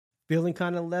Feeling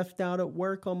kind of left out at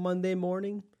work on Monday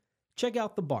morning? Check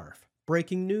out The Barf,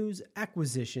 breaking news,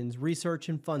 acquisitions, research,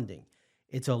 and funding.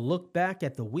 It's a look back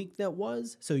at the week that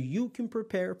was so you can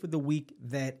prepare for the week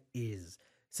that is.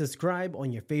 Subscribe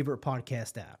on your favorite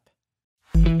podcast app.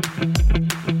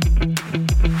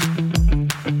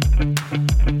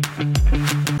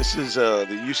 This is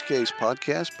the Use Case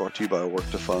Podcast brought to you by Work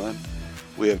to Fun.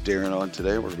 We have Darren on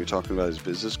today. We're going to be talking about his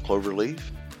business, Cloverleaf.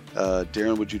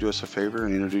 Darren, would you do us a favor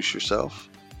and introduce yourself?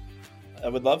 I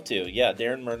would love to. Yeah,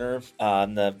 Darren Murner.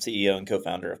 I'm the CEO and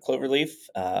co-founder of Cloverleaf.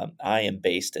 I am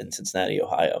based in Cincinnati,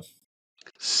 Ohio.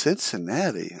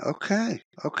 Cincinnati. Okay.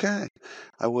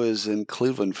 I was in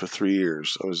Cleveland for 3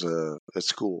 years. I was at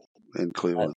school in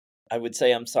Cleveland. I would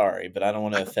say I'm sorry, but I don't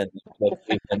want to offend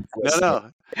Cleveland.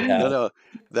 No.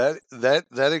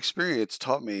 That experience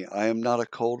taught me I am not a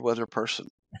cold weather person.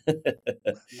 You're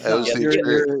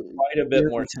quite a bit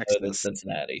more so than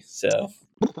Cincinnati. So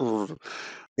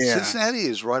yeah. Cincinnati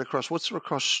is right across. What's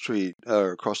across the street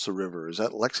or across the river? Is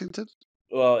that Lexington?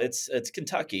 Well, it's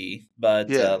Kentucky, but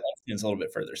Lexington's a little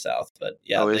bit further south. But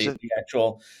yeah, the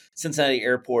actual Cincinnati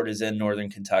airport is in northern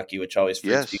Kentucky, which always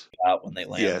freaks people out when they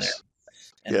land there.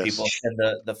 And people and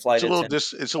the flight attendant.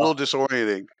 It's a little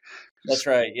disorienting. That's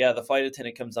right. Yeah, the flight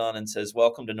attendant comes on and says,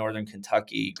 "Welcome to Northern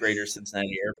Kentucky, Greater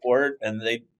Cincinnati Airport," and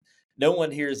no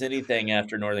one hears anything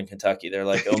after Northern Kentucky. They're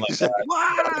like, "Oh my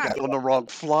God, on the wrong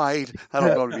flight. I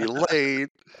don't want to be late."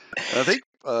 I think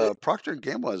Procter &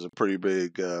 Gamble has a pretty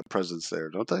big presence there,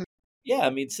 don't they? Yeah,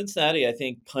 I mean, Cincinnati, I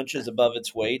think, punches above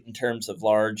its weight in terms of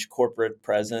large corporate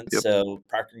presence. Yep. So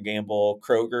Procter & Gamble,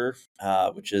 Kroger,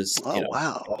 which is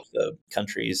the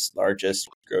country's largest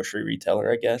grocery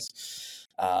retailer, I guess.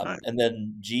 And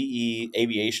then GE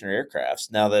Aviation or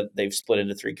Aircrafts. Now that they've split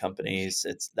into three companies,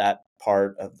 it's that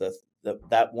part of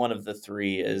that one of the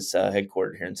three is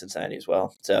headquartered here in Cincinnati as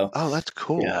well. So that's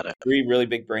cool. Yeah, three really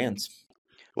big brands.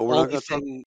 Well,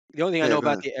 the only thing I know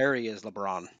about the area is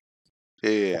LeBron.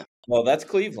 Yeah. Well, that's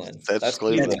Cleveland. That's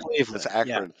Cleveland. That's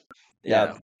Akron.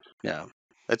 Yeah.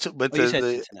 That's you said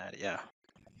Cincinnati.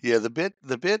 Yeah. The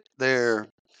bit there.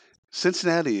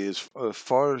 Cincinnati is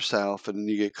far south, and then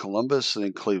you get Columbus and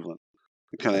then Cleveland.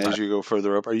 Kind of as you go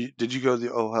further up. Did you go to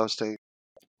the Ohio State?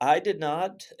 I did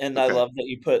not, and I love that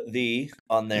you put "the"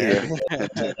 on there. Yeah.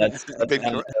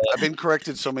 I've been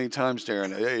corrected so many times,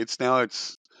 Darren. It's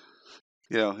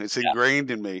ingrained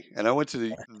in me. And I went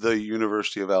to the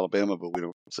University of Alabama, but we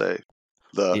don't say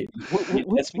the.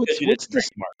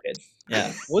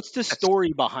 What's the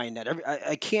story behind that?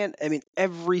 I can't. I mean,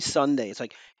 every Sunday it's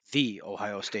like the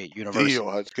Ohio State University.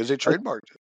 Because they trademarked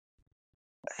it.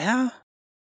 Yeah.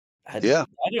 I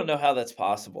don't know how that's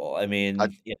possible. I mean,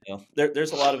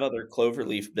 there's a lot of other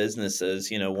Cloverleaf businesses.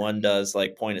 One does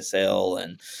like point of sale,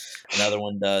 and another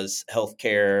one does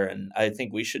healthcare. And I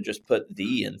think we should just put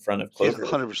 "the" in front of Cloverleaf.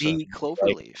 100%. The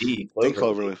Cloverleaf. The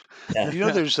Cloverleaf.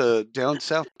 Yeah. There's down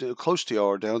south, close to y'all,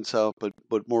 or down south, but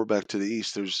more back to the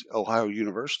east. There's Ohio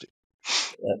University.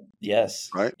 Yes.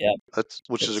 Right. Yeah.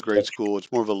 Which is a great school.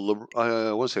 It's more of a liberal.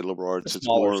 I want to say liberal arts. It's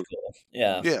more school.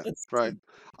 Yeah. Yeah. Right.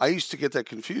 I used to get that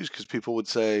confused because people would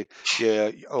say,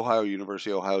 "Yeah, Ohio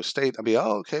University, Ohio State." I'd be,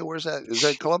 "Oh, okay. Where's that? Is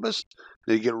that Columbus?"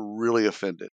 They get really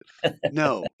offended.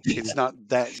 No, it's not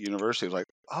that university. It's like,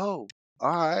 "Oh, all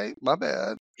right, my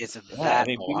bad." It's I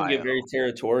mean, people get very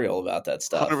territorial about that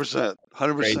stuff. 100%.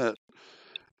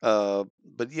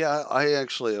 But yeah, I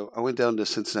went down to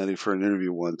Cincinnati for an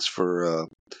interview once for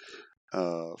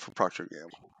Procter &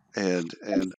 Gamble, and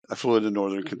I flew into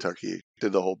Northern Kentucky,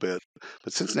 did the whole bit.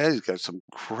 But Cincinnati's got some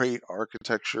great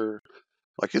architecture.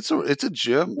 Like it's a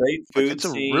gym. Great food it's a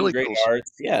scene, really great cool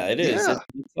arts. Yeah, it is. Yeah.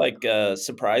 It's like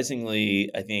surprisingly,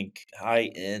 I think,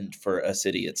 high end for a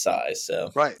city its size.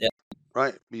 So right, yeah.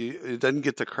 Right. It doesn't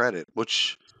get the credit,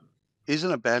 which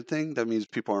isn't a bad thing. That means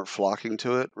people aren't flocking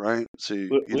to it, right? So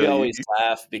we always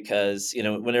laugh because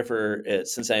whenever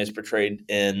Cincinnati is portrayed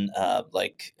in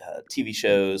TV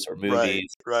shows or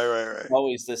movies, right.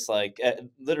 Always this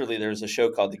literally, there's a show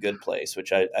called The Good Place,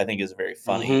 which I think is a very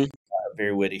funny,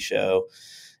 very witty show.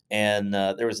 And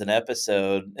there was an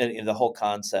episode, and the whole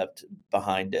concept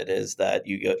behind it is that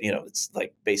you go, it's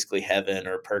like basically heaven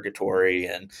or purgatory,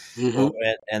 and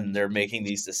they're making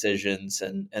these decisions,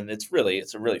 and it's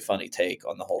a really funny take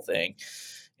on the whole thing.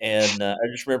 And I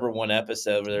just remember one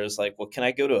episode where there was like, well, can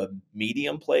I go to a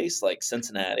medium place like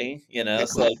Cincinnati? So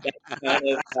that's kind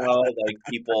of how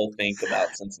people think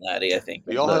about Cincinnati. I think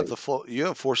you all have you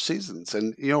have Four Seasons,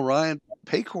 and Ryan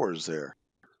Paycor is there.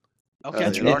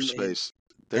 Okay, in our space.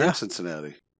 They're in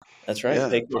Cincinnati. That's right.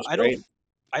 Yeah.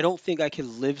 I don't think I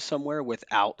can live somewhere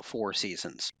without Four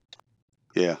Seasons.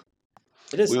 Yeah.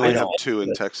 It is. We I only know have I two in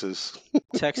but Texas.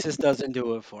 Texas doesn't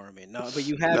do it for me. No, but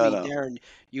you had No, me, no. Darren.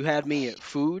 You had me at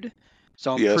food,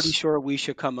 so I'm pretty Yes, sure we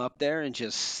should come up there and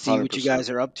just see what you 100%. guys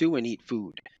are up to and eat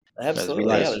food because we Absolutely.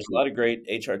 like Yeah, Nice. there's a food. lot of great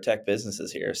HR tech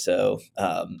businesses here. So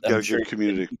Got I'm a sure good you could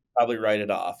community. probably write it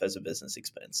off as a business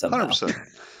expense somehow. 100%.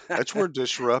 That's where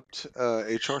Disrupt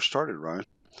HR started, Ryan.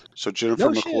 So Jennifer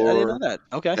No shit, I didn't McClure know that.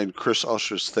 Okay. and Chris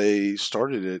Ostrus, they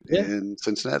started it Yeah. in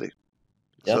Cincinnati.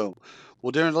 Yep. So,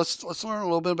 well, Darren, let's learn a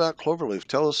little bit about Cloverleaf.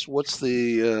 Tell us what's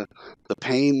the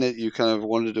pain that you kind of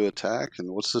wanted to attack,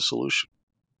 and what's the solution?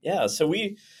 Yeah. So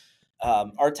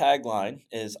our tagline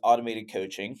is automated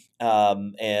coaching.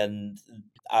 And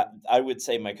I would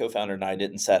say my co-founder and I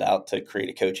didn't set out to create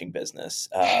a coaching business.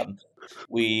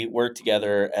 We worked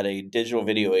together at a digital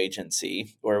video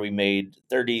agency where we made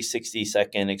 30,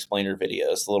 60-second explainer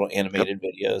videos, little Yep. animated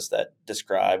videos that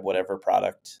describe whatever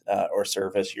product or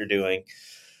service you're doing.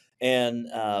 And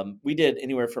we did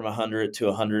anywhere from 100 to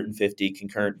 150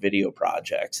 concurrent video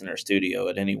projects in our studio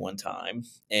at any one time.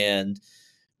 And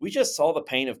we just saw the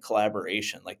pain of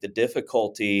collaboration, like the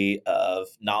difficulty of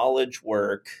knowledge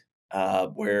work,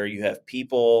 where you have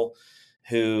people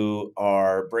who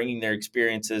are bringing their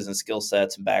experiences and skill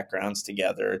sets and backgrounds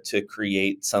together to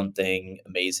create something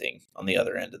amazing on the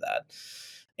other end of that.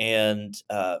 And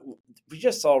we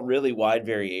just saw really wide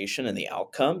variation in the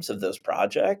outcomes of those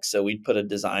projects. So we'd put a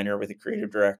designer with a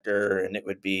creative director, and it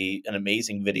would be an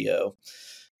amazing video.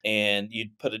 And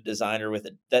you'd put a designer with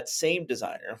that same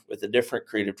designer with a different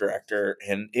creative director,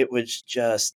 and it was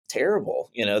just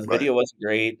terrible. The Right. video wasn't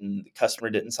great, and the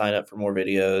customer didn't sign up for more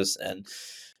videos, and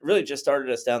it really just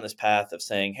started us down this path of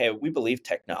saying, hey, we believe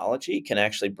technology can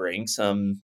actually bring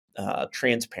some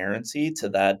transparency to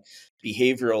that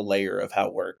behavioral layer of how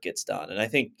work gets done. And I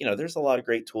think there's a lot of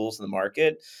great tools in the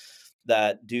market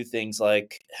that do things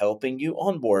like helping you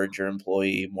onboard your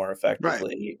employee more Right.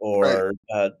 effectively, Right. or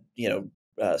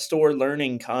store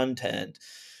learning content,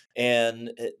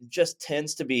 and it just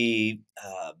tends to be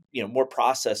more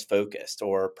process focused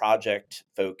or project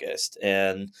focused.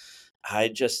 And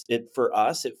for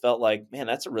us, it felt like, man,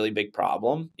 that's a really big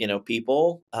problem.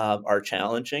 People are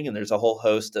challenging, and there's a whole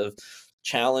host of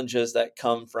challenges that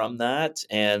come from that.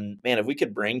 And man, if we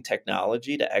could bring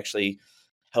technology to actually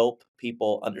help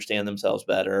people understand themselves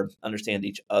better, understand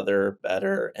each other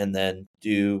better, and then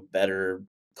do better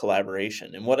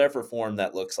collaboration in whatever form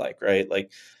that looks like, right?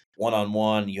 Like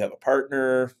one-on-one, you have a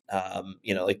partner,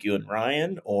 like you and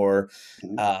Ryan, or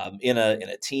Mhm. in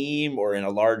a team or in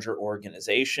a larger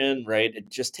organization, right? It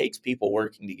just takes people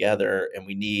working together, and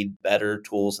we need better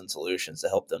tools and solutions to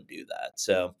help them do that.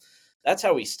 So that's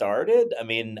how we started. I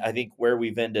mean, I think where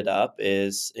we've ended up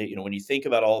is, when you think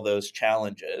about all those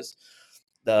challenges,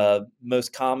 the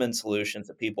most common solutions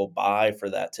that people buy for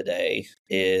that today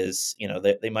is,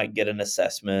 they might get an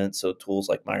assessment. So tools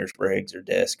like Myers-Briggs or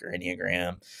DISC or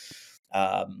Enneagram,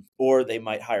 or they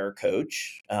might hire a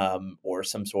coach, or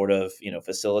some sort of,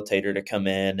 facilitator to come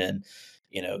in and,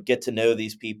 get to know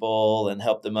these people and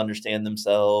help them understand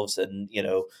themselves and,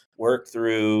 work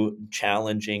through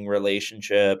challenging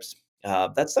relationships.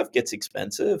 That stuff gets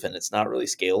expensive, and it's not really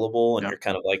scalable, and Yeah. you're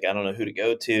kind of like, I don't know who to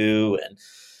go to. And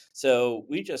so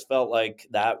we just felt like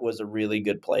that was a really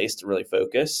good place to really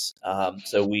focus.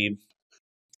 So we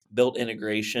built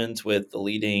integrations with the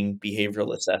leading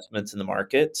behavioral assessments in the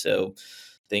market. So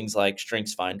things like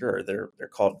StrengthsFinder, or they're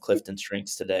called Clifton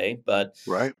Strengths today, but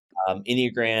Right.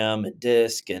 Enneagram and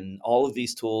DISC and all of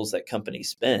these tools that companies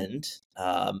spend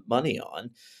money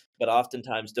on, but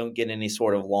oftentimes don't get any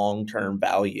sort of long-term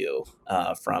value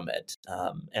from it.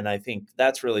 And I think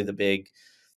that's really the big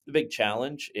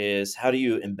challenge is, how do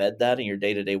you embed that in your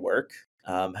day-to-day work?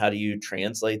 How do you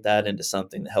translate that into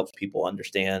something that helps people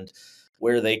understand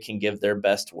where they can give their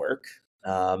best work,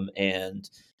 and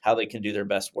how they can do their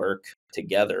best work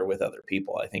together with other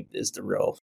people, I think is the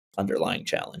real underlying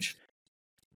challenge.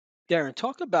 Darren,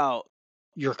 talk about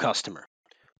your customer.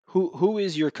 Who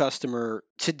is your customer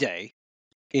today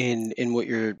in what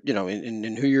you're,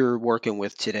 in who you're working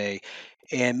with today,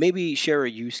 and maybe share a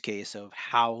use case of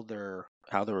how they're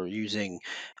using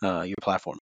your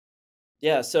platform.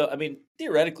 Yeah. So, I mean,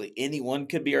 theoretically, anyone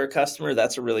could be our customer.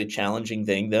 That's a really challenging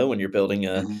thing, though, when you're building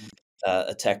Mhm.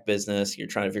 a tech business, you're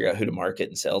trying to figure out who to market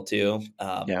and sell to.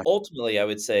 Yeah. Ultimately, I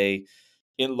would say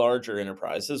in larger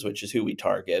enterprises, which is who we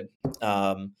target,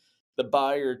 the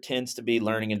buyer tends to be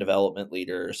learning and development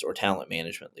leaders or talent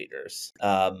management leaders.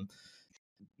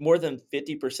 More than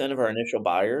 50% of our initial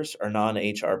buyers are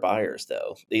non-HR buyers,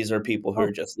 though. These are people who Oh,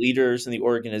 are just leaders in the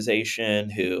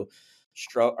organization who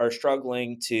are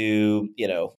struggling to,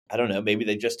 I don't know, maybe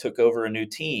they just took over a new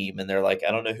team and they're like,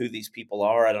 I don't know who these people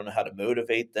are. I don't know how to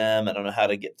motivate them. I don't know how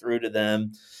to get through to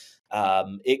them.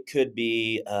 It could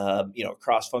be, a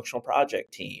cross-functional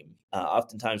project team.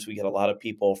 Oftentimes we get a lot of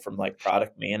people from like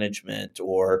product management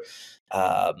or,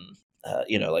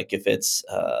 like if it's,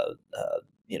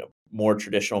 more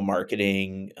traditional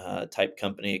marketing type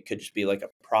company, it could just be like a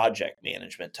project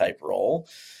management type role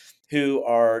who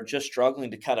are just struggling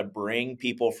to kind of bring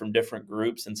people from different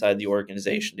groups inside the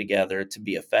organization together to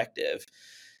be effective.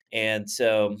 And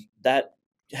so that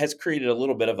has created a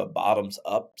little bit of a bottoms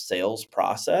up sales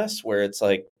process where it's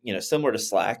like, similar to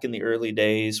Slack in the early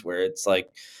days, where it's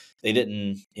like they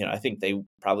didn't, I think they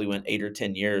probably went 8 or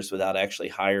 10 years without actually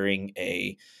hiring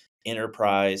a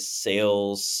enterprise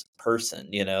sales person.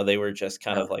 They were just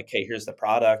kind of like, hey, here's the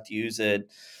product, use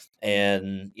it.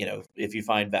 And, if you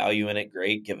find value in it,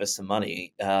 great, give us some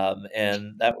money.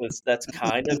 And that's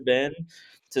kind of been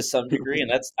to some degree.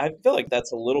 And I feel like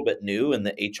that's a little bit new in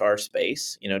the HR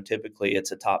space. Typically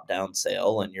it's a top down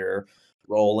sale and you're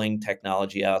rolling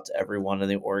technology out to everyone in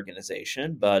the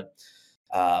organization. But,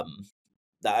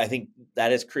 I think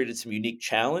that has created some unique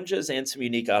challenges and some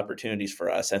unique opportunities for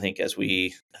us, I think, as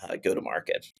we go to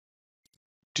market.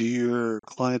 Do your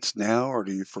clients now, or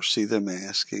do you foresee them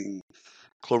asking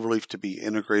Cloverleaf to be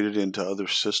integrated into other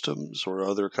systems or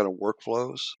other kind of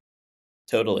workflows?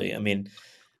 Totally. I mean,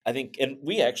 I think, and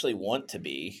we actually want to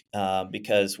be,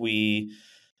 because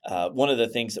one of the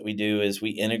things that we do is we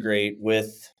integrate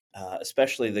with,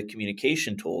 especially the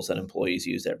communication tools that employees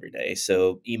use every day.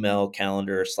 So email,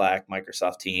 calendar, Slack,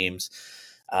 Microsoft Teams.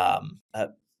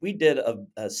 We did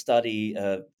a study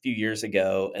a few years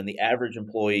ago, and the average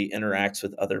employee interacts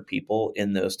with other people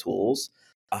in those tools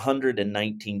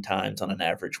 119 times on an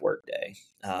average workday.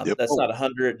 Yep. That's not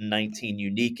 119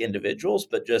 unique individuals,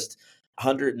 but just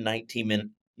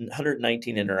 119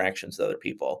 interactions with other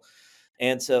people.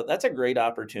 And so that's a great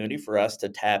opportunity for us to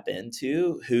tap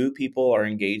into who people are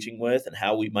engaging with and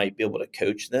how we might be able to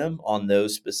coach them on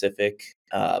those specific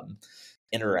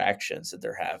interactions that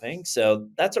they're having. So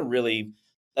that's a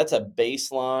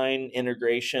baseline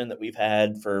integration that we've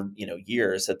had for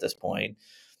years at this point.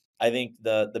 I think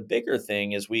the bigger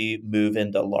thing as we move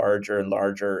into larger and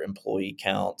larger employee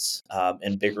counts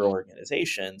and bigger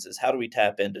organizations is how do we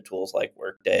tap into tools like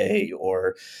Workday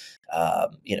or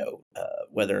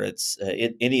whether it's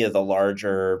any of the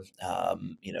larger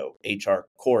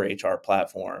core HR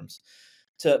platforms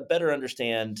to better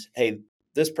understand, hey,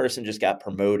 this person just got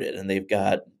promoted and they've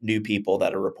got new people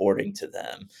that are reporting to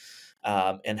them.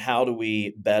 And how do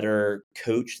we better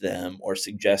coach them or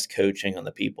suggest coaching on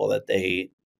the people that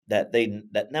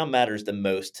now matters the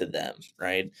most to them,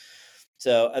 right?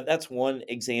 So that's one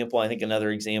example. I think another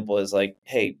example is like,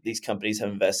 hey, these companies have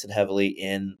invested heavily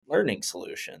in learning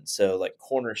solutions. So like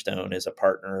Cornerstone is a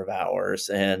partner of ours,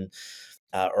 and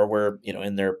or we're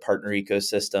in their partner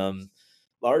ecosystem,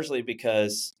 largely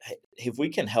because if we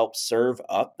can help serve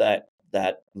up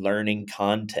that learning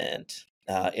content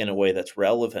in a way that's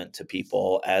relevant to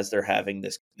people as they're having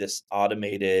this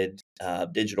automated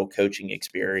digital coaching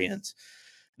experience,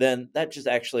 then that just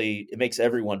actually it makes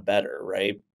everyone better,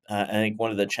 right? I think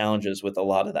one of the challenges with a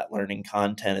lot of that learning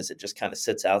content is it just kind of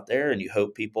sits out there, and you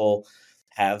hope people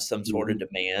have some sort of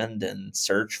demand and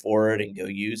search for it and go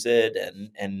use it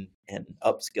and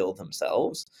upskill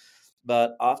themselves.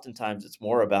 But oftentimes it's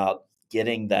more about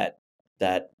getting that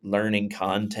learning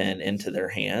content into their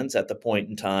hands at the point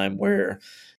in time where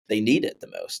they need it the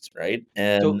most, right? So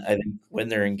And I think when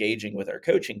they're engaging with our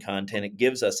coaching content, it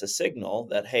gives us a signal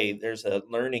that hey, there's a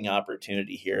learning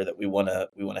opportunity here that we want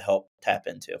to help tap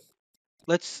into.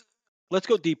 let's let's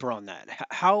go deeper on that.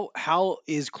 How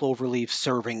is Cloverleaf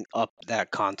serving up that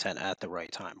content at the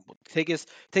right time? Take us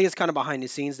kind of behind the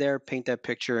scenes there, paint that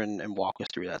picture, and walk us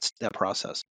through that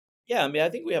process. Yeah, I mean, I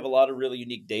think we have a lot of really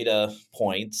unique data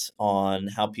points on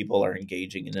how people are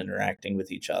engaging and interacting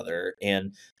with each other.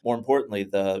 And more importantly,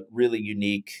 the really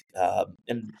unique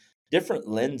and different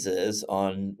lenses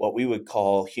on what we would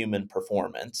call human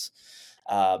performance.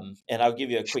 And I'll give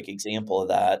you a quick example of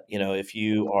that. If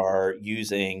you are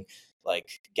using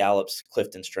like Gallup's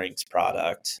Clifton Strengths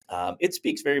product, it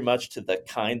speaks very much to the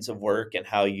kinds of work and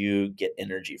how you get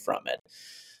energy from it.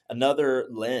 Another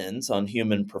lens on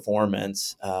human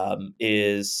performance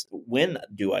is when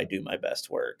do I do my best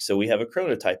work? So we have a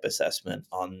chronotype assessment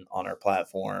on our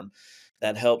platform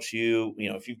that helps you,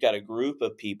 if you've got a group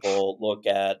of people, look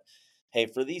at, hey,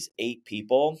 for these 8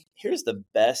 people, here's the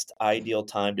best ideal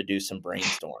time to do some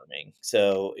brainstorming.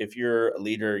 So if you're a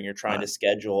leader and you're trying to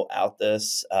schedule out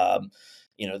this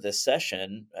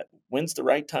session, when's the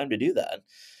right time to do that?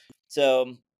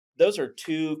 So those are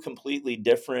two completely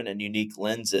different and unique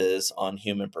lenses on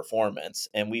human performance.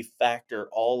 And we factor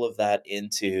all of that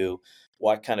into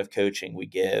what kind of coaching we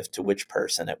give to which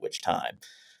person at which time.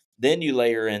 Then you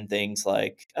layer in things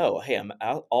like, oh, hey, I'm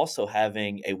also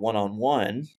having a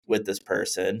one-on-one with this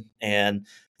person, and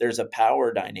there's a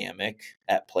power dynamic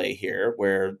at play here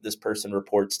where this person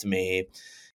reports to me,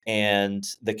 and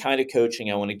the kind of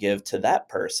coaching I want to give to that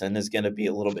person is going to be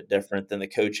a little bit different than the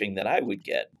coaching that I would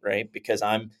get, right? Because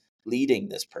I'm leading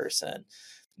this person.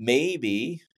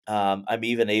 Maybe I'm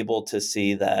even able to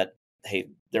see that, hey,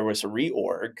 there was a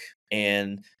reorg,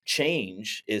 and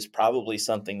change is probably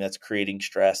something that's creating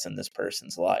stress in this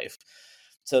person's life.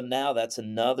 So now that's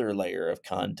another layer of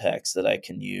context that I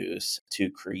can use to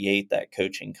create that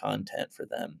coaching content for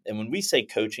them. And when we say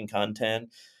coaching content,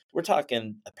 we're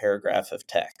talking a paragraph of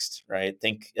text, right?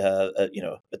 Think, a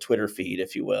Twitter feed,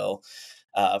 if you will,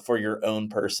 for your own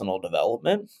personal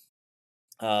development.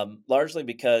 Largely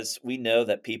because we know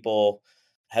that people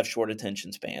have short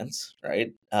attention spans,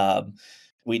 right?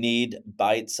 We need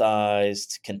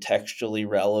bite-sized, contextually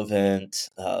relevant,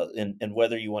 and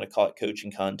whether you want to call it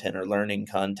coaching content or learning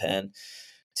content,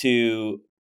 to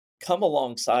come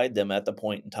alongside them at the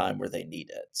point in time where they need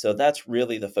it. So that's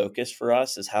really the focus for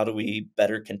us, is how do we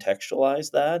better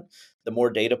contextualize that? The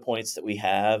more data points that we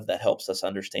have that helps us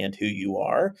understand who you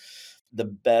are, the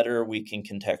better we can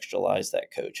contextualize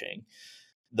that coaching.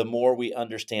 The more we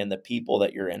understand the people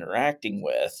that you're interacting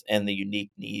with and the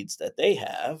unique needs that they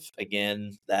have,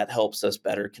 again, that helps us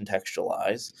better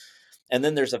contextualize. And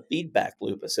then there's a feedback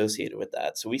loop associated with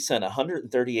that. So we sent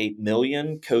 138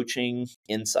 million coaching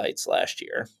insights last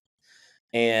year,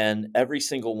 and every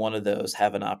single one of those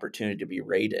have an opportunity to be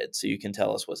rated. So you can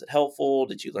tell us, was it helpful?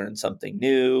 Did you learn something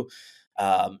new?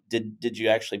 Did you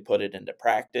actually put it into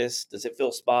practice? Does it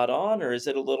feel spot on, or is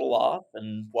it a little off?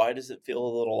 And why does it feel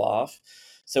a little off?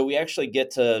 So we actually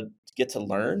get to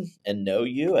learn and know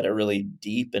you at a really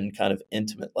deep and kind of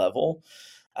intimate level.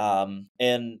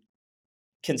 And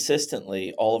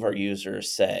consistently, all of our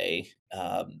users say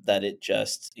that it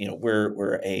just,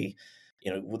 we're a,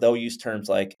 they'll use terms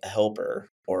like a helper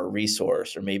or a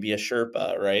resource or maybe a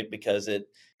Sherpa, right? Because it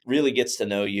really gets to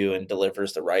know you and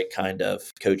delivers the right kind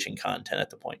of coaching content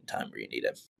at the point in time where you need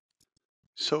it.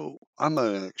 So I'm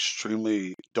an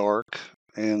extremely dark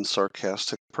and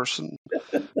sarcastic person.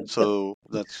 So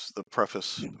that's the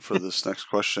preface for this next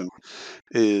question.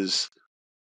 Is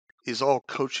all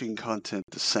coaching content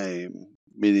the same?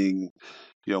 Meaning,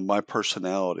 my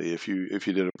personality. If you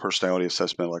did a personality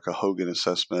assessment like a Hogan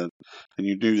assessment, and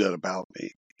you knew that about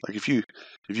me, like if you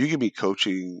give me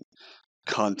coaching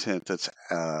content that's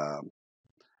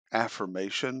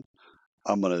affirmation,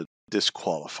 I'm gonna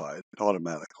disqualify it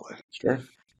automatically. Sure.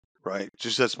 Right?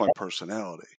 Just that's my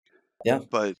personality. Yeah.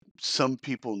 But some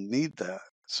people need that.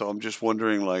 So I'm just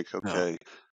wondering, like, okay,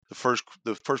 the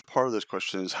first part of this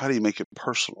question is, how do you make it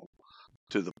personal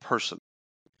to the person?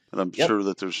 And I'm sure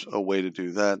that there's a way to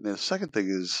do that. And the second thing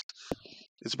is,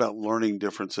 it's about learning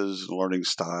differences and learning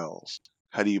styles.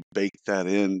 How do you bake that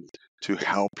in to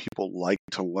how people like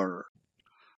to learn?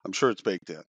 I'm sure it's baked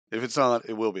in. If it's not,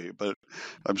 it will be, but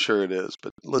I'm sure it is.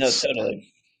 But No,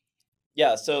 totally.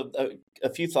 Yeah. So a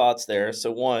few thoughts there.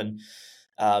 So one,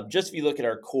 just if you look at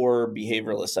our core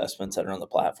behavioral assessments that are on the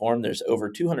platform, there's over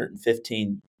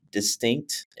 215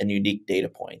 distinct and unique data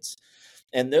points.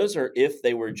 And those are if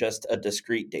they were just a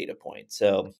discrete data point.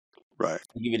 So right.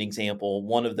 I'll give you an example.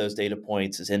 One of those data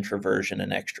points is introversion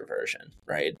and extroversion,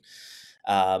 right?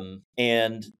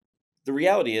 And the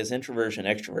reality is introversion,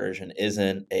 extroversion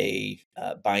isn't a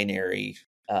binary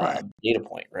data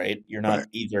point, right? You're not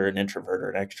either an introvert or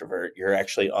an extrovert. You're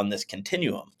actually on this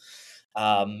continuum.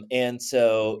 And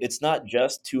so it's not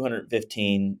just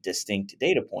 215 distinct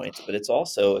data points, but it's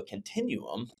also a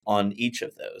continuum on each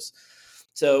of those.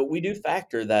 So we do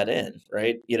factor that in,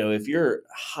 right? If you're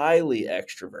highly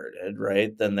extroverted,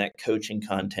 right, then that coaching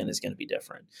content is going to be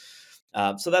different.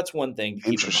 So that's one thing to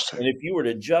keep in mind. And if you were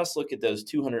to just look at those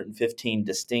 215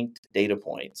 distinct data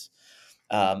points,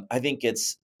 I think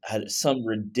it's some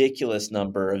ridiculous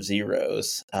number of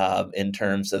zeros in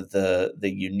terms of the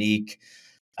unique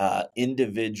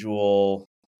individual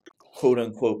quote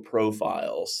unquote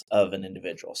profiles of an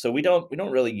individual. So we don't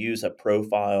really use a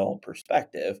profile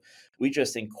perspective. We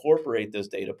just incorporate those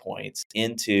data points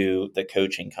into the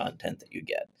coaching content that you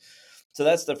get. So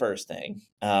that's the first thing.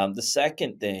 The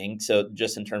second thing, so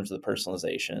just in terms of the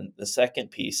personalization, the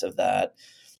second piece of that,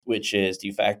 which is, do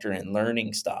you factor in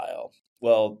learning style?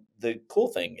 Well, the cool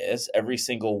thing is every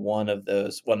single one of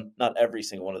those, well, not every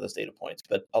single one of those data points,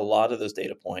 but a lot of those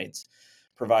data points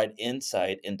provide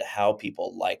insight into how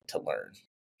people like to learn.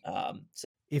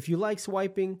 If you like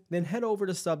swiping, then head over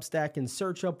to Substack and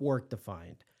search up Work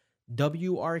Defined,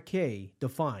 WRK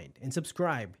Defined, and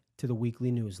subscribe to the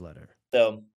weekly newsletter.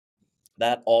 So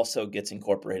that also gets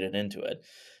incorporated into it.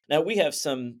 Now we have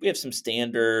some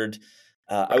standard,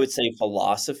 I would say,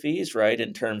 philosophies, right,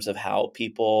 in terms of how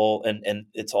people, and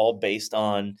it's all based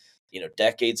on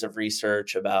decades of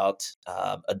research about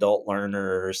adult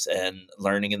learners and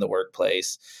learning in the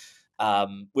workplace,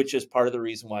 which is part of the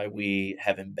reason why we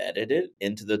have embedded it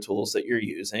into the tools that you're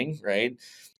using, right?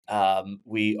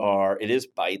 It is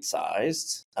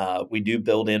bite-sized. We do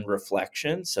build in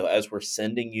reflection. So as we're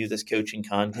sending you this coaching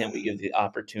content, we give the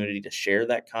opportunity to share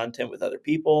that content with other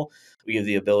people. We give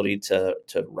the ability to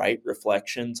write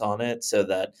reflections on it so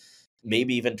that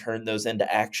maybe even turn those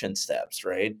into action steps,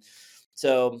 right?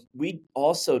 So we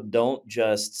also don't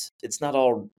it's not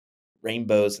all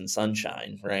rainbows and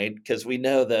sunshine, right? Because we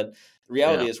know that the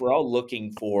reality is we're all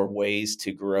looking for ways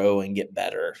to grow and get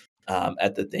better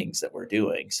at the things that we're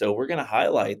doing. So we're going to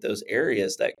highlight those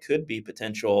areas that could be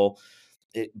potential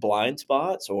blind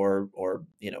spots or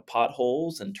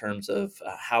potholes in terms of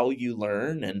how you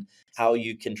learn and how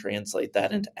you can translate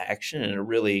that into action in a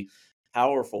really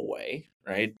powerful way,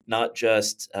 right? Not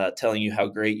just telling you how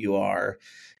great you are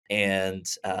and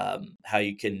how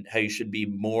you should be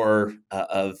more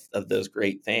of those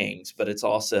great things, but it's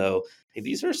also, hey,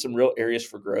 these are some real areas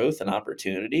for growth and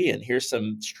opportunity, and here's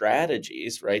some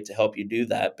strategies, right, to help you do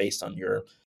that based on your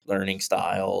learning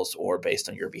styles or based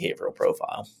on your behavioral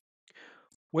profile.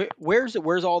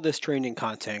 Where's all this training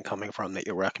content coming from that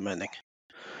you're recommending?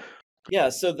 Yeah,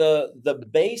 so the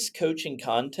base coaching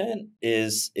content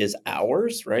is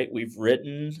ours, right? We've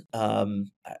written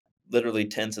literally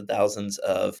tens of thousands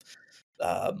of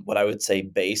what I would say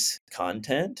base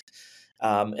content.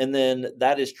 And then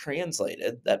that is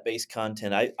translated, that base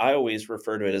content. I always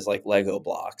refer to it as like Lego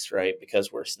blocks, right?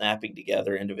 Because we're snapping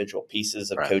together individual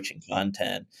pieces of coaching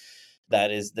content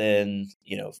that is then,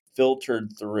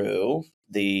 filtered through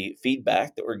the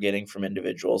feedback that we're getting from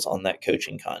individuals on that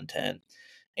coaching content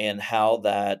and how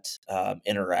that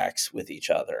interacts with each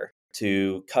other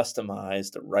to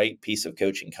customize the right piece of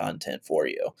coaching content for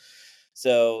you.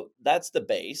 So that's the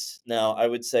base. Now, I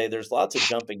would say there's lots of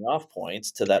jumping off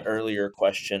points to that earlier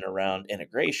question around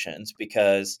integrations,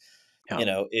 because,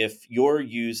 if you're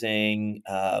using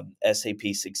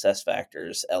SAP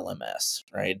SuccessFactors LMS,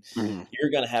 right,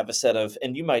 you're going to have a set of,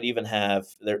 and you might even have,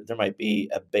 there might be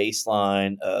a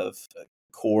baseline of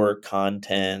core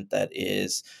content that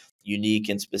is unique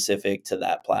and specific to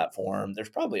that platform. There's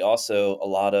probably also a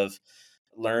lot of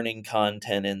learning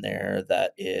content in there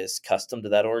that is custom to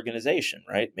that organization,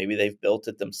 right? Maybe they've built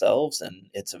it themselves and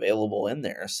it's available in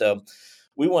there. So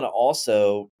we want to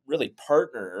also really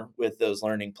partner with those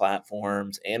learning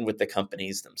platforms and with the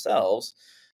companies themselves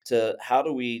to how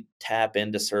do we tap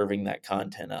into serving that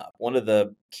content up. One of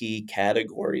the key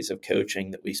categories of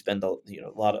coaching that we spend a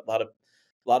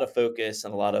lot of focus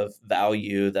and a lot of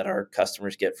value that our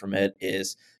customers get from it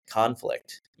is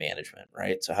conflict management,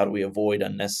 right? So how do we avoid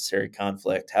unnecessary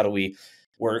conflict? How do we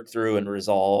work through and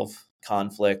resolve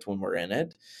conflict when we're in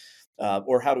it?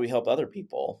 Or how do we help other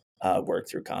people work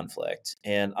through conflict?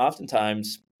 And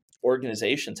oftentimes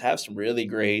organizations have some really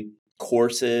great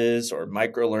courses or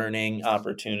micro learning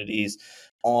opportunities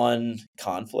on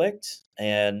conflict,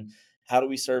 and how do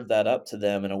we serve that up to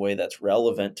them in a way that's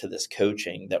relevant to this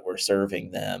coaching that we're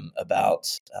serving them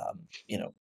about,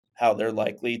 how they're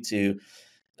likely to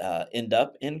end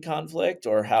up in conflict,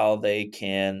 or how they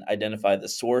can identify the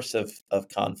source of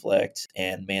conflict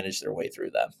and manage their way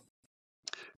through that.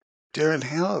 Darren,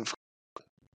 how have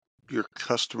your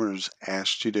customers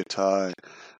asked you to tie,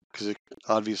 because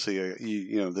obviously,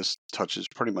 this touches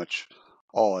pretty much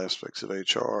all aspects of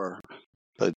HR,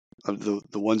 but the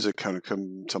ones that kind of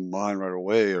come to mind right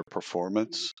away are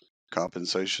performance,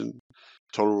 compensation,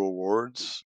 total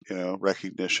rewards,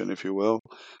 recognition, if you will.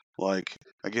 Like,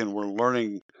 again, we're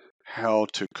learning how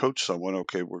to coach someone.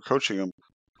 Okay, we're coaching them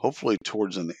hopefully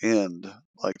towards an end,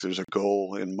 like there's a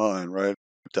goal in mind, right?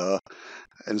 Duh.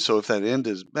 And so if that end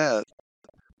is met,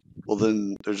 well,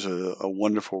 then there's a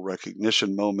wonderful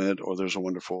recognition moment, or there's a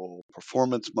wonderful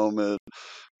performance moment,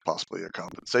 possibly a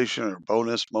compensation or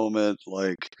bonus moment.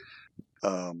 Like,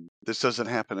 this doesn't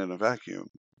happen in a vacuum.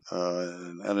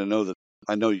 And I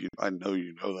know you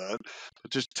know that,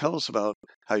 but just tell us about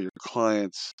how your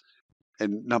clients,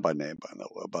 and not by name,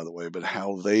 by the way, but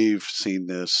how they've seen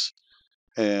this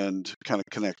and kind of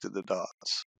connected the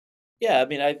dots. Yeah, I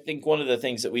mean, I think one of the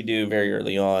things that we do very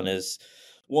early on is,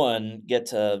 one, get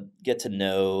to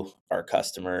know our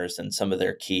customers and some of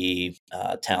their key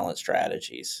talent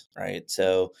strategies, right?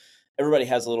 So everybody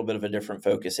has a little bit of a different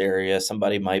focus area.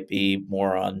 Somebody might be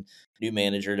more on new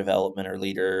manager development or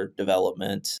leader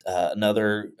development.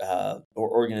 Another or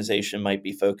organization might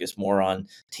be focused more on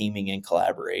teaming and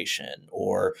collaboration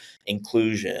or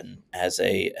inclusion as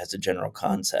a general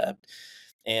concept.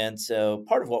 And so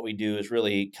part of what we do is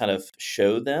really kind of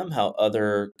show them how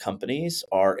other companies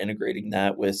are integrating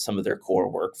that with some of their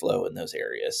core workflow in those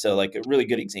areas. So like a really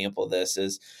good example of this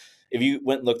is if you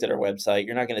went and looked at our website,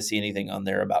 you're not going to see anything on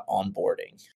there about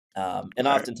onboarding. And Right.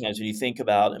 oftentimes when you think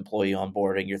about employee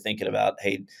onboarding, you're thinking about,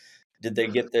 hey, did they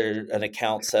get an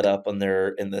account set up in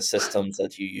the systems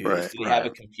that you use? Right. Do they have a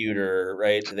computer,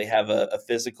 right? Do they have a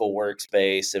physical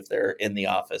workspace if they're in the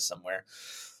office somewhere?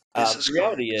 Business The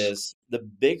reality cards. is the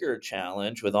bigger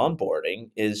challenge with onboarding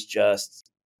is just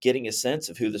getting a sense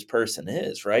of who this person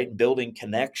is, right? And building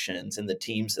connections in the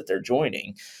teams that they're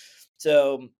joining.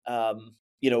 So,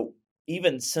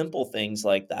 even simple things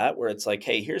like that, where it's like,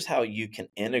 hey, here's how you can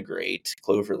integrate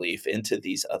Cloverleaf into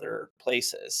these other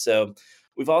places. So,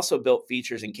 we've also built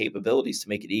features and capabilities to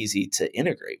make it easy to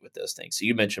integrate with those things. So,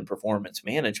 you mentioned performance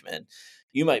management.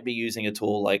 You might be using a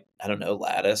tool like, I don't know,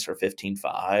 Lattice or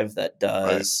 15Five that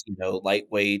Right. does,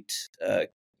 lightweight,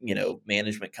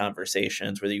 management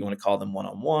conversations, whether you want to call them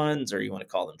one-on-ones or you want to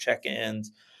call them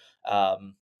check-ins.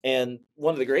 And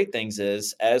one of the great things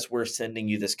is, as we're sending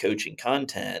you this coaching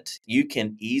content, you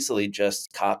can easily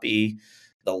just copy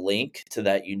the link to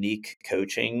that unique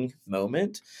coaching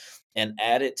moment and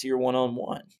add it to your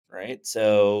one-on-one, right?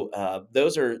 So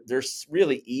there's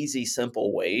really easy,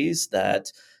 simple ways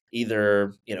that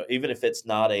either, even if it's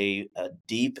not a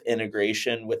deep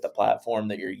integration with the platform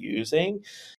that you're using,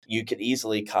 you could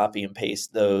easily copy and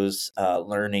paste those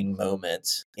learning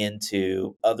moments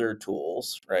into other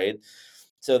tools, right?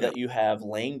 So Yeah. that you have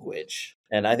language.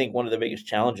 And I think one of the biggest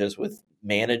challenges with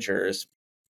managers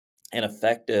and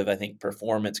effective, I think,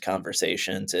 performance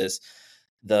conversations is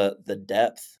the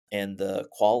depth and the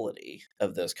quality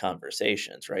of those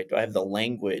conversations, right? Do I have the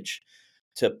language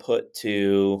to put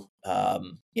to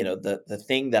the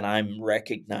thing that I'm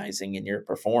recognizing in your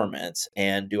performance,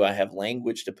 and do I have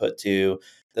language to put to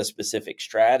the specific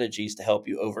strategies to help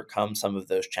you overcome some of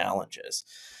those challenges?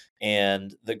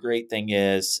 And the great thing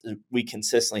is we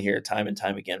consistently hear time and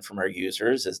time again from our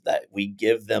users is that we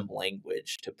give them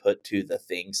language to put to the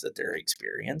things that they're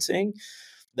experiencing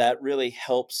that really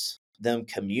helps them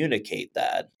communicate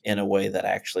that in a way that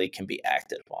actually can be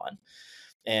acted upon.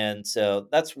 And so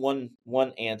that's one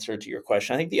answer to your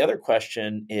question. I think the other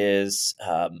question is,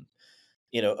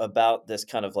 about this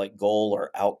kind of like goal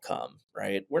or outcome,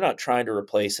 right? We're not trying to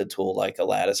replace a tool like a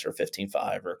Lattice or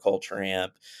 15Five or Culture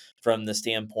Amp from the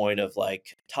standpoint of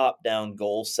like top down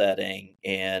goal setting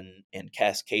and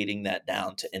cascading that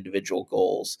down to individual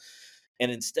goals.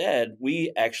 And instead,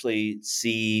 we actually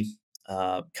see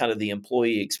kind of the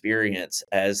employee experience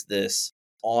as this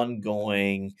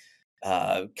ongoing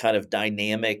kind of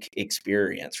dynamic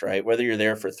experience, right? Whether you're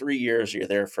there for 3 years or you're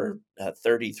there for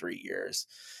 33 years,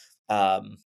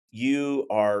 you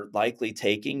are likely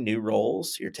taking new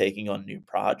roles. You're taking on new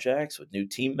projects with new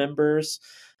team members.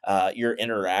 You're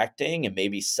interacting and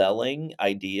maybe selling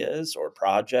ideas or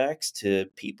projects to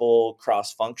people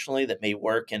cross-functionally that may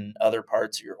work in other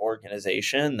parts of your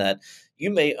organization that you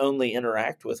may only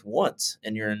interact with once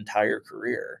in your entire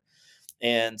career.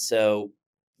 And so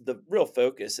the real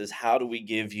focus is, how do we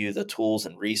give you the tools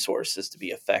and resources to be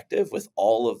effective with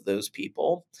all of those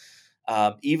people,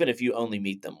 even if you only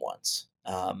meet them once?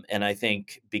 And I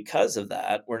think because of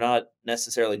that, we're not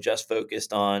necessarily just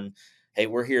focused on, hey,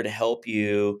 we're here to help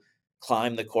you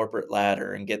climb the corporate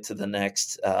ladder and get to the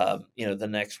next, the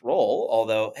next role.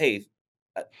 Although, hey,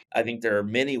 I think there are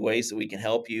many ways that we can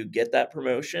help you get that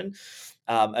promotion.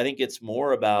 I think it's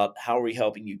more about how are we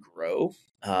helping you grow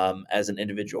as an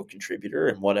individual contributor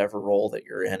in whatever role that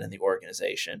you're in the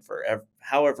organization for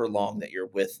however long that you're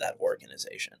with that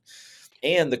organization.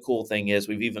 And the cool thing is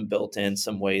we've even built in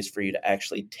some ways for you to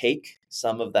actually take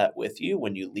some of that with you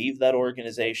when you leave that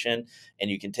organization,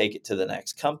 and you can take it to the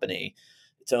next company.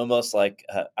 It's almost like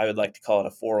I would like to call it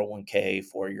a 401k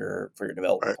for your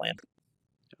development Right. plan.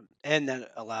 And that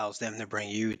allows them to bring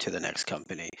you to the next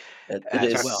company It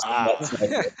as is well.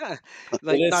 it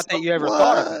Like, is not that you ever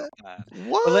thought about What? that.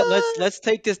 But What? let's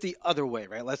take this the other way,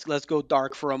 right? Let's go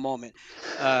dark for a moment.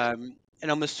 And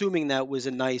I'm assuming that was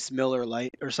a nice Miller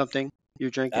Lite or something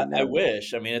you're drinking I there.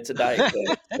 wish. I mean, it's a Diet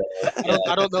Coke. So, yeah.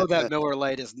 I don't know that Miller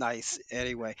Lite is nice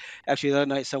anyway. Actually, the other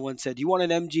night someone said, "You want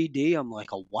an MGD?" I'm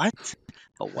like, "A what?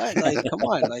 A what? Like, come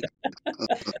on!" Like,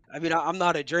 I mean, I'm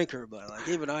not a drinker, but like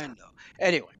even I know.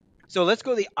 Anyway, so let's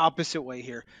go the opposite way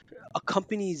here. A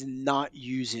company's not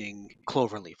using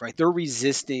Cloverleaf, right? They're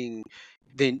resisting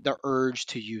the urge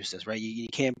to use this, right? You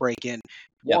can't break in.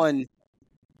 Yep. One,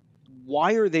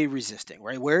 why are they resisting,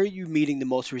 right? Where are you meeting the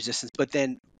most resistance? But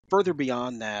then further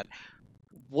beyond that,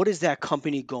 what is that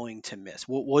company going to miss?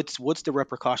 What's the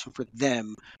repercussion for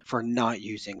them for not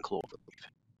using Cloverleaf?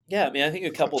 Yeah, I mean, I think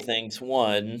a couple things.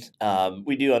 One,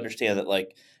 we do understand that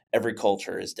like every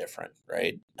culture is different,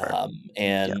 right? Right. Yeah.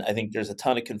 And I think there's a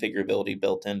ton of configurability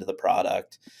built into the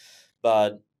product,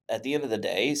 but at the end of the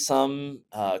day, some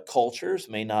cultures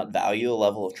may not value a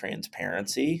level of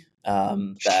transparency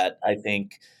that I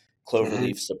think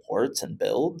Cloverleaf supports and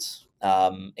builds.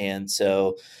 And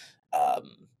so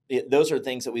those are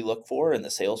things that we look for in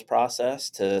the sales process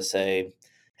to say,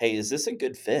 hey, is this a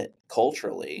good fit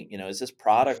culturally? You know, is this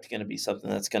product going to be something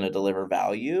that's going to deliver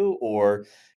value, or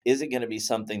is it going to be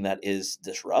something that is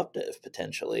disruptive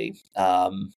potentially?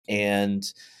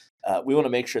 And we want to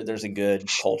make sure there's a good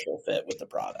cultural fit with the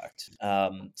product.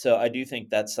 So I do think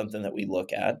that's something that we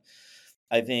look at.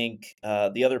 I think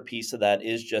the other piece of that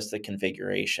is just the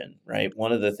configuration, right?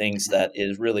 One of the things that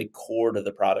is really core to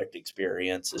the product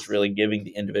experience is really giving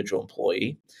the individual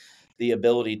employee the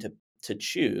ability to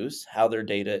choose how their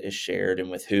data is shared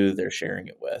and with who they're sharing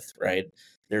it with, right?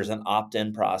 There's an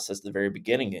opt-in process at the very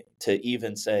beginning to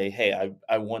even say, hey,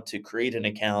 I want to create an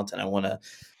account and I want to,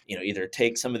 either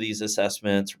take some of these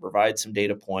assessments or provide some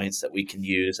data points that we can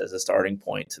use as a starting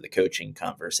point to the coaching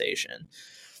conversation.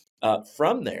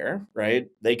 From there, right,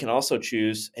 they can also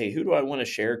choose, hey, who do I want to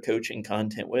share coaching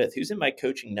content with? Who's in my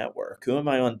coaching network? Who am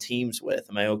I on teams with?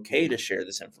 Am I okay to share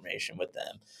this information with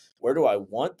them? Where do I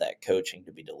want that coaching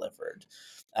to be delivered?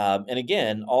 And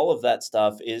again, all of that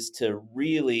stuff is to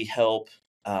really help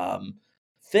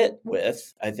fit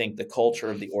with, I think, the culture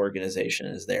of the organization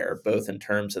is there, both in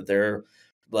terms of their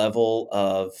level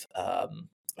of,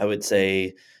 I would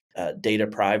say, data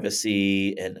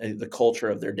privacy and the culture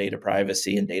of their data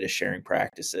privacy and data sharing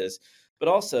practices, but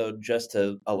also just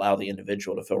to allow the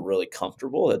individual to feel really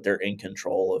comfortable that they're in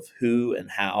control of who and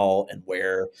how and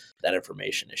where that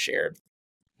information is shared.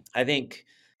 I think,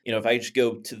 if I just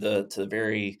go to the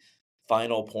very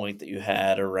final point that you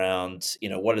had around,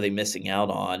 what are they missing out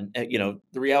on? The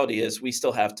reality is we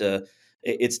still have to.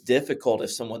 It's difficult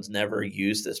if someone's never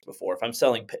used this before. If I'm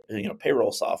selling,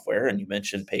 payroll software, and you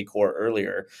mentioned Paycor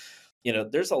earlier,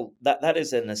 there's that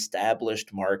is an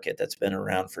established market that's been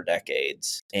around for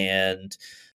decades, and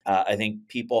I think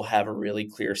people have a really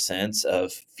clear sense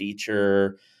of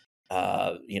feature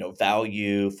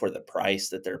value for the price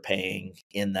that they're paying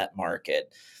in that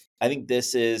market. I think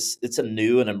it's a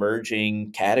new and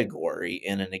emerging category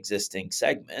in an existing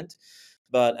segment.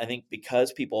 But I think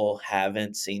because people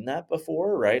haven't seen that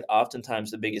before, right?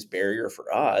 Oftentimes the biggest barrier for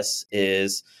us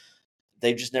is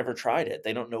they've just never tried it.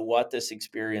 They don't know what this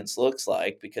experience looks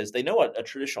like because they know what a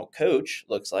traditional coach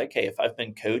looks like. Hey, if I've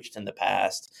been coached in the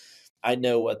past, I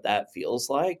know what that feels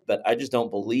like, but I just don't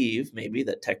believe maybe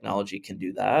that technology can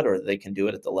do that or they can do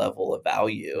it at the level of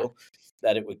value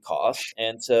that it would cost.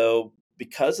 And so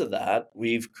because of that,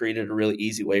 we've created a really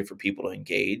easy way for people to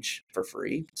engage for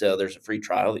free. So there's a free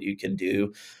trial that you can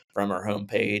do from our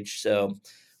homepage. So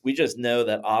we just know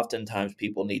that oftentimes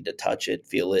people need to touch it,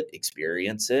 feel it,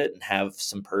 experience it, and have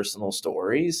some personal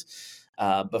stories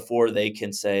before they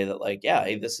can say that, like, yeah,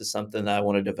 hey, this is something that I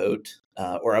want to devote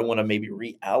or I want to maybe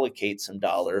reallocate some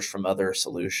dollars from other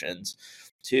solutions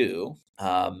to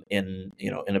in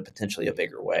a potentially a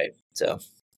bigger way. So,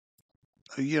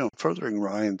 furthering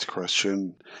Ryan's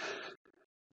question,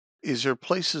 is there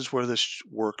places where this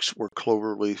works, where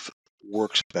Cloverleaf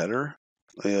works better?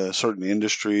 Certain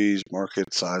industries,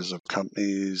 market size of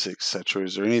companies, etc.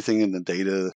 Is there anything in the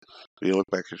data where you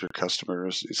look back at your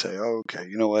customers and you say, oh, okay,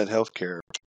 you know what, healthcare,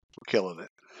 we're killing it,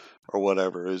 or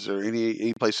whatever? Is there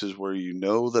any places where you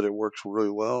know that it works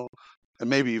really well? And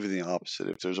maybe even the opposite,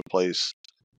 if there's a place,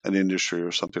 an industry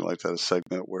or something like that, a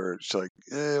segment where it's like,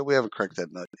 we haven't cracked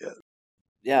that nut yet.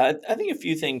 Yeah, I think a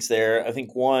few things there. I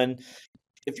think one,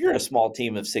 if you're a small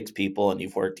team of 6 people and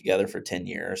you've worked together for 10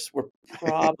 years, we're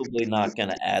probably not going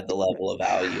to add the level of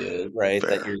value, right,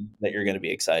 that Fair. you're going to be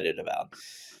excited about.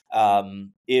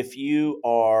 If you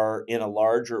are in a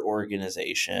larger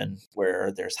organization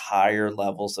where there's higher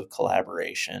levels of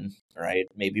collaboration, right,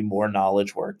 maybe more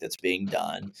knowledge work that's being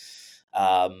done,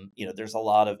 there's a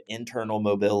lot of internal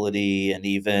mobility and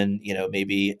even,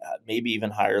 maybe even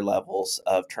higher levels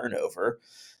of turnover.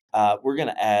 We're going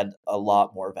to add a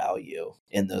lot more value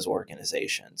in those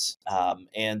organizations.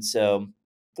 And so,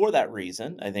 for that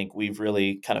reason, I think we've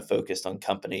really kind of focused on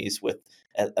companies with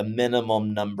a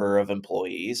minimum number of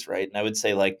employees, right? And I would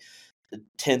say like it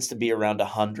tends to be around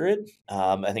 100.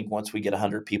 I think once we get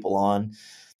 100 people on,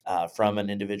 from an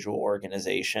individual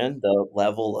organization, the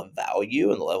level of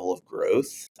value and the level of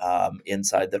growth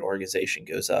inside that organization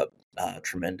goes up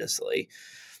tremendously.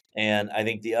 And I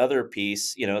think the other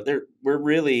piece, we're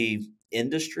really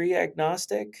industry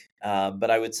agnostic,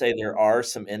 but I would say there are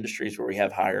some industries where we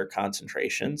have higher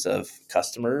concentrations of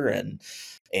customer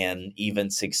and even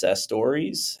success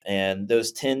stories, and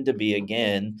those tend to be,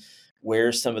 again,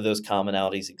 where some of those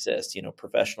commonalities exist.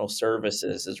 Professional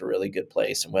services is a really good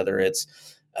place, and whether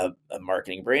it's a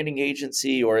marketing branding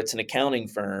agency or it's an accounting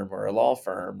firm or a law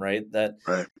firm, right?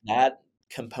 That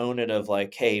component of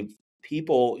like, hey,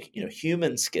 people,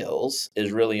 human skills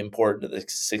is really important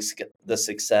to the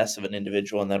success of an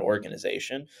individual in that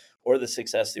organization or the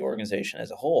success of the organization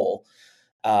as a whole.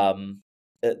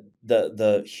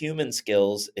 The human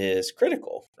skills is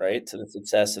critical, right, to the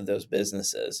success of those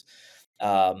businesses.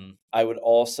 I would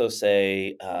also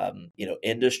say,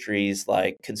 industries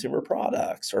like consumer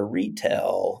products or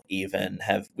retail even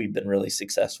we've been really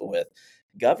successful with.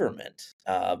 Government,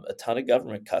 a ton of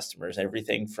government customers,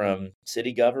 everything from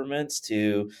city governments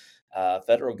to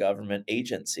federal government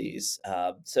agencies.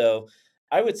 So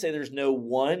I would say there's no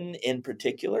one in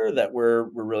particular that we're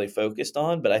really focused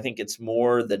on, but I think it's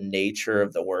more the nature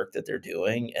of the work that they're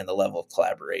doing and the level of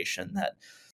collaboration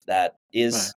that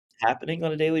is happening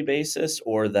on a daily basis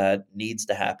or that needs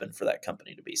to happen for that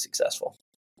company to be successful.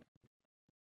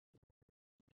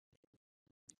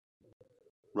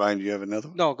 Ryan, do you have another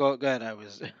one? No, go ahead.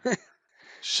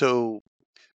 So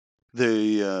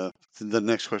the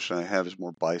next question I have is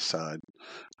more buy side,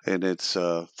 and it's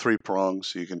 3 prongs,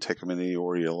 so you can take them in any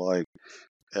order you like.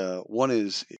 One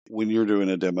is when you're doing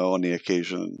a demo, on the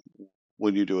occasion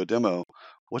when you do a demo,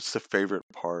 what's the favorite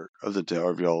part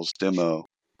of y'all's demo?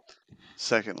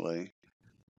 Secondly,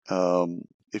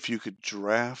 if you could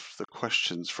draft the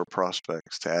questions for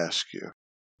prospects to ask you,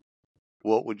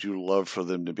 what would you love for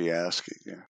them to be asking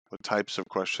you? What types of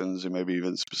questions, and maybe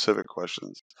even specific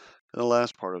questions? And the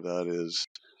last part of that is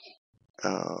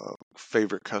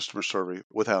favorite customer survey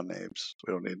without names.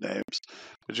 We don't need names,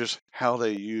 but just how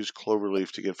they use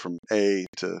Cloverleaf to get from A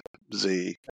to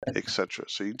Z, etc.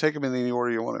 So you can take them in any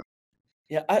order you want to.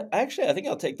 Yeah, I think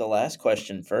I'll take the last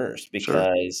question first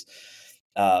because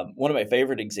one of my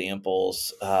favorite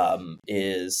examples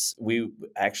is we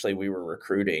were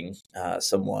recruiting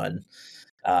someone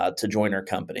to join our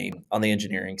company on the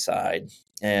engineering side,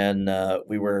 and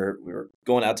we were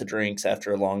going out to drinks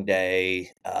after a long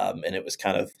day, and it was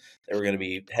they were going to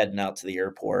be heading out to the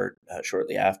airport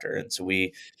shortly after, and so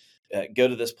we go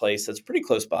to this place that's pretty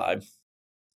close by,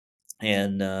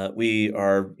 and we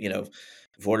are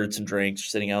we've ordered some drinks,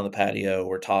 sitting out on the patio,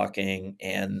 we're talking,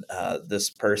 and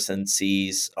this person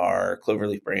sees our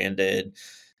Cloverleaf branded.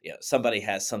 Somebody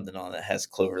has something on that has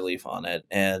Cloverleaf on it,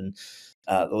 and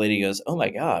the lady goes, "Oh my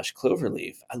gosh,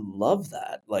 Cloverleaf! I love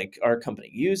that. Like our company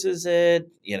uses it,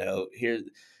 here."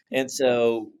 And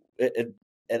so it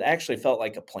actually felt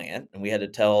like a plant, and we had to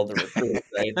tell the recruiter,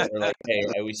 right? They were like,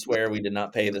 "Hey, we swear we did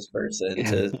not pay this person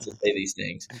to say these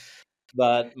things."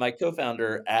 But my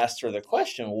co-founder asked her the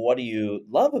question, "Well, what do you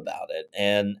love about it?"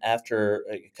 And after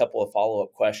a couple of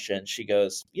follow-up questions, she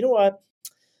goes, "You know what?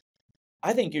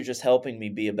 I think you're just helping me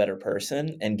be a better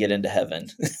person and get into heaven."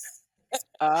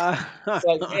 Like,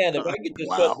 man, if I could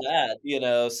just put that,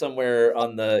 somewhere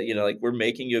on the, like we're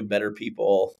making you better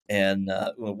people and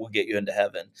we'll get you into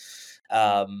heaven.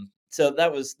 So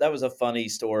that was a funny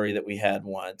story that we had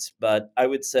once. But I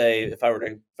would say if I were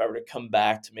to come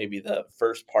back to maybe the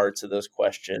first parts of those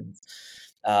questions,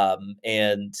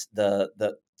 and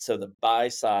the buy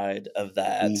side of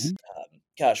that,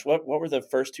 gosh, what were the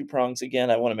first 2 prongs again?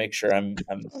 I want to make sure I'm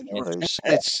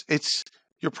It's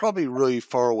you're probably really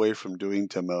far away from doing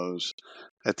demos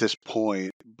at this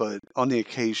point, but on the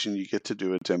occasion you get to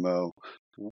do a demo.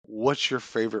 What's your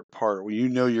favorite part when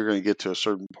you're going to get to a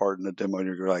certain part in the demo and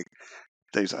you're like,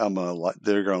 they're going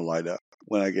to light up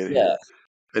when I get here.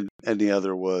 And the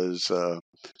other was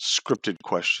scripted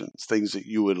questions, things that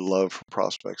you would love for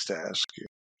prospects to ask you.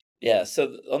 Yeah.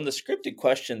 So on the scripted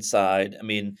question side, I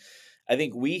mean, I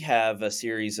think we have a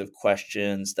series of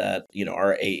questions that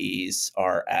our AEs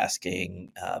are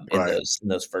asking in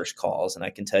those first calls, and I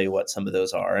can tell you what some of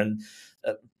those are. And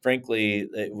frankly,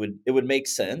 it would make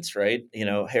sense, right? Hey,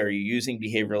 are you using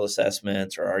behavioral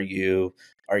assessments, or are you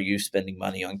spending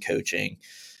money on coaching?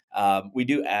 We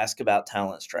do ask about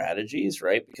talent strategies,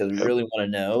 right? Because we really want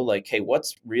to know, like, hey,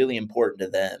 what's really important to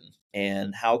them,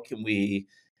 and how can we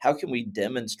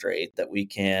demonstrate that we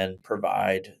can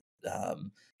provide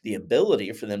the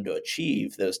ability for them to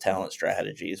achieve those talent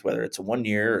strategies, whether it's a 1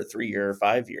 year or 3 year or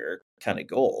 5 year kind of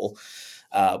goal,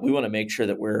 we want to make sure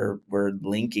that we're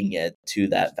linking it to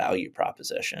that value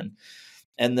proposition.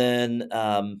 And then,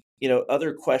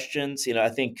 other questions, I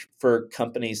think for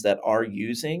companies that are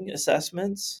using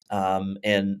assessments,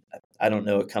 and I don't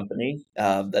know a company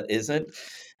that isn't,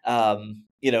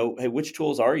 hey, which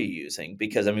tools are you using?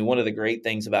 Because, one of the great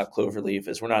things about Cloverleaf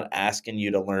is we're not asking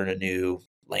you to learn a new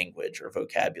language or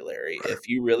vocabulary. If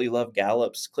you really love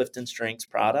Gallup's Clifton Strengths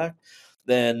product,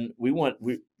 then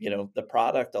the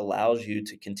product allows you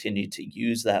to continue to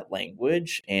use that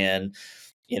language and,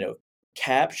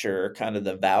 capture kind of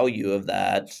the value of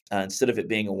that instead of it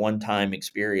being a one-time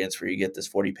experience where you get this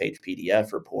 40-page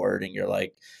PDF report and you're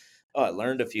like, oh, I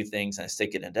learned a few things and I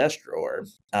stick it in a desk drawer.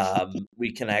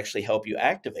 We can actually help you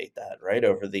activate that right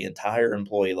over the entire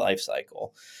employee life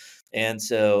cycle. And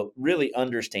so really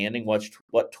understanding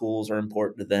what tools are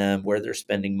important to them, where they're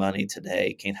spending money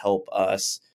today can help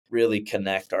us really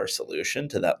connect our solution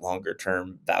to that longer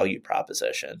term value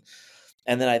proposition.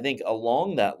 And then I think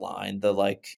along that line,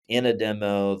 in a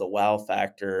demo, the wow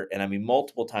factor, and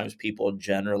multiple times people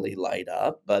generally light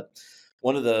up, but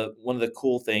one of the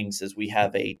cool things is we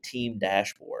have a team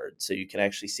dashboard. So you can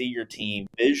actually see your team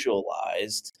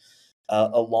visualized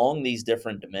along these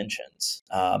different dimensions.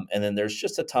 And then there's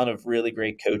just a ton of really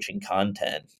great coaching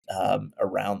content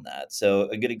around that. So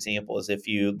a good example is if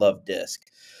you love DISC,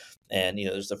 and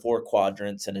there's the 4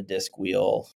 quadrants in a DISC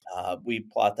wheel. We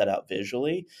plot that out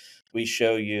visually. We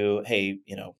show you, hey,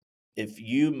 if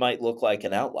you might look like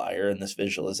an outlier in this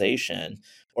visualization,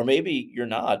 or maybe you're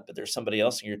not, but there's somebody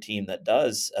else in your team that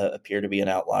does appear to be an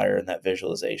outlier in that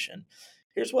visualization.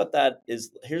 Here's what that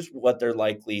is. Here's what they're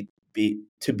likely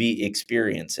to be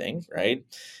experiencing, right?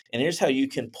 And here's how you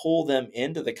can pull them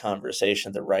into the conversation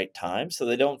at the right time so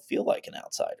they don't feel like an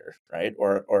outsider, right?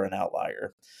 Or an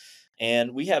outlier.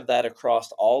 And we have that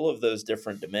across all of those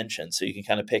different dimensions. So you can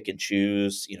kind of pick and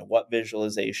choose, what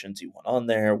visualizations you want on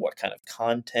there, what kind of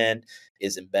content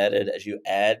is embedded as you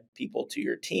add people to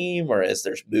your team or as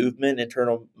there's movement,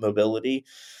 internal mobility.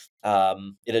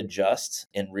 It adjusts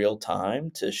in real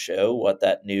time to show what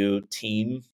that new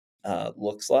team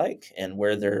looks like and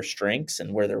where their strengths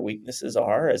and where their weaknesses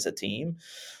are as a team.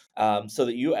 So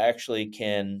that you actually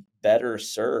can better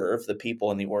serve the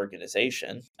people in the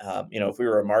organization. If we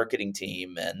were a marketing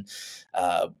team and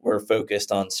we're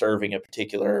focused on serving a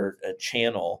particular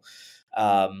channel,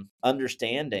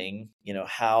 understanding,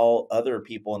 how other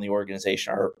people in the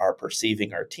organization are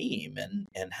perceiving our team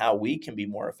and how we can be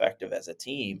more effective as a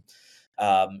team,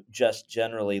 just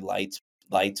generally lights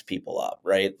people up,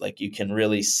 right? Like you can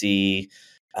really see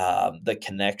the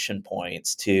connection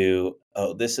points to,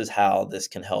 oh, this is how this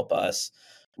can help us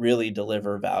really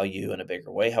deliver value in a bigger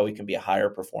way, how we can be a higher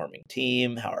performing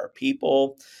team, how our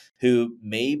people who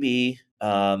maybe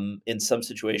in some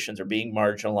situations are being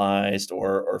marginalized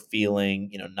or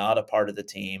feeling, not a part of the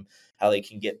team, how they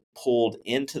can get pulled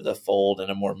into the fold in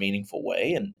a more meaningful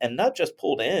way and not just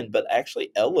pulled in, but actually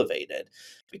elevated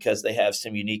because they have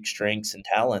some unique strengths and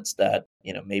talents that,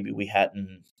 maybe we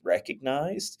hadn't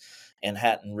recognized and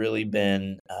hadn't really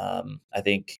been, I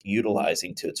think,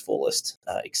 utilizing to its fullest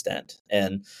extent.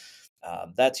 And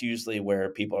that's usually where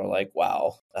people are like,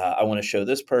 wow, I want to show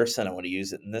this person, I want to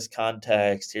use it in this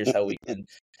context. Here's how we can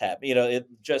tap,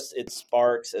 it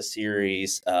sparks a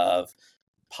series of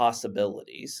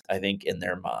possibilities, I think, in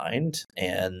their mind.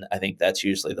 And I think that's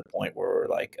usually the point where we're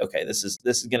like, okay, this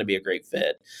is going to be a great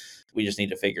fit. We just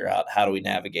need to figure out how do we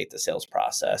navigate the sales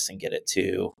process and get it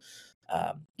to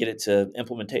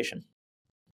implementation.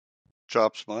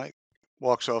 Drops mic,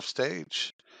 walks off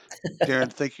stage.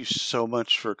 Darren, thank you so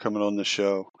much for coming on the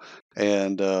show,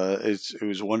 and it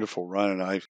was a wonderful run,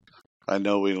 and I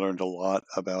know we learned a lot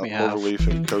about Cloverleaf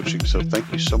and coaching. So thank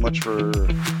you so much for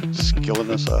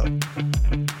skilling us up.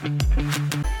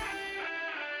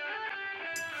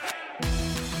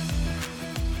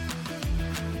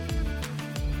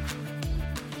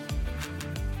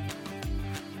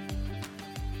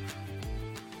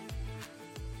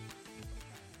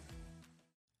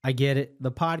 I get it.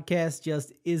 The podcast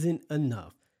just isn't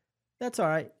enough. That's all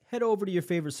right. Head over to your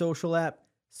favorite social app,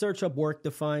 search up Work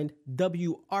Defined,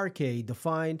 WRK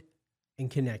Defined, and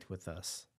connect with us.